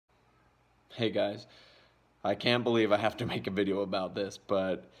Hey guys, I can't believe I have to make a video about this,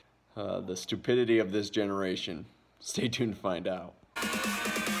 but the stupidity of this generation. Stay tuned to find out.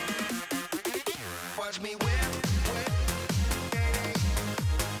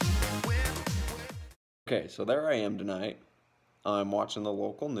 Okay, so there I am tonight. I'm watching the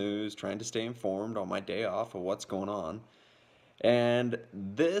local news, trying to stay informed on my day off of what's going on. And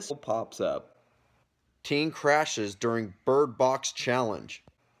this pops up. Teen crashes during Bird Box Challenge.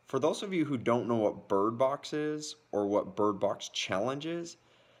 For those of you who don't know what Bird Box is or what Bird Box Challenge is,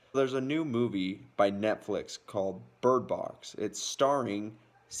 there's a new movie by Netflix called Bird Box. It's starring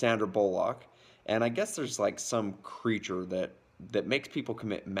Sandra Bullock, and I guess there's like some creature that makes people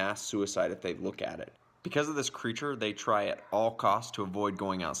commit mass suicide if they look at it. Because of this creature, they try at all costs to avoid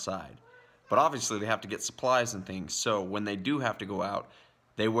going outside. But obviously they have to get supplies and things, so when they do have to go out,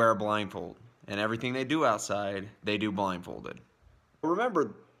 they wear a blindfold. And everything they do outside, they do blindfolded.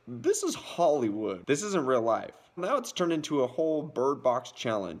 Remember, this is Hollywood. This isn't real life. Now it's turned into a whole Bird Box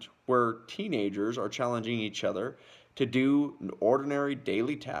challenge where teenagers are challenging each other to do ordinary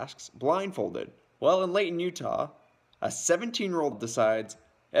daily tasks blindfolded. Well, in Layton, Utah, a 17-year-old decides,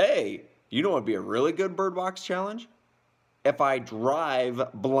 hey, you know what would be a really good Bird Box challenge? If I drive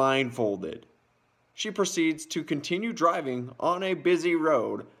blindfolded. She proceeds to continue driving on a busy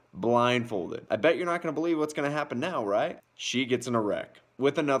road blindfolded. I bet you're not going to believe what's going to happen now, right? She gets in a wreck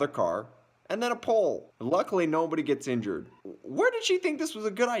with another car and then a pole. Luckily, nobody gets injured. Where did she think this was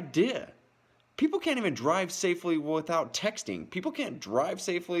a good idea? People can't even drive safely without texting. People can't drive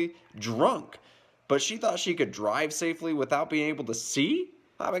safely drunk. But she thought she could drive safely without being able to see?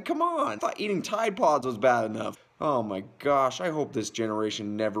 I mean, come on. I thought eating Tide Pods was bad enough. Oh my gosh, I hope this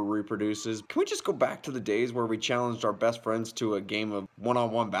generation never reproduces. Can we just go back to the days where we challenged our best friends to a game of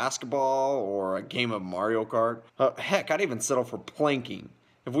one-on-one basketball or a game of Mario Kart? Heck, I'd even settle for planking.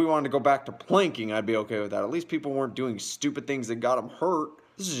 If we wanted to go back to planking, I'd be okay with that. At least people weren't doing stupid things that got them hurt.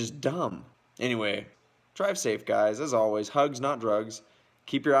 This is just dumb. Anyway, drive safe, guys. As always, hugs, not drugs.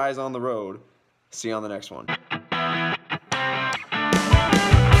 Keep your eyes on the road. See you on the next one.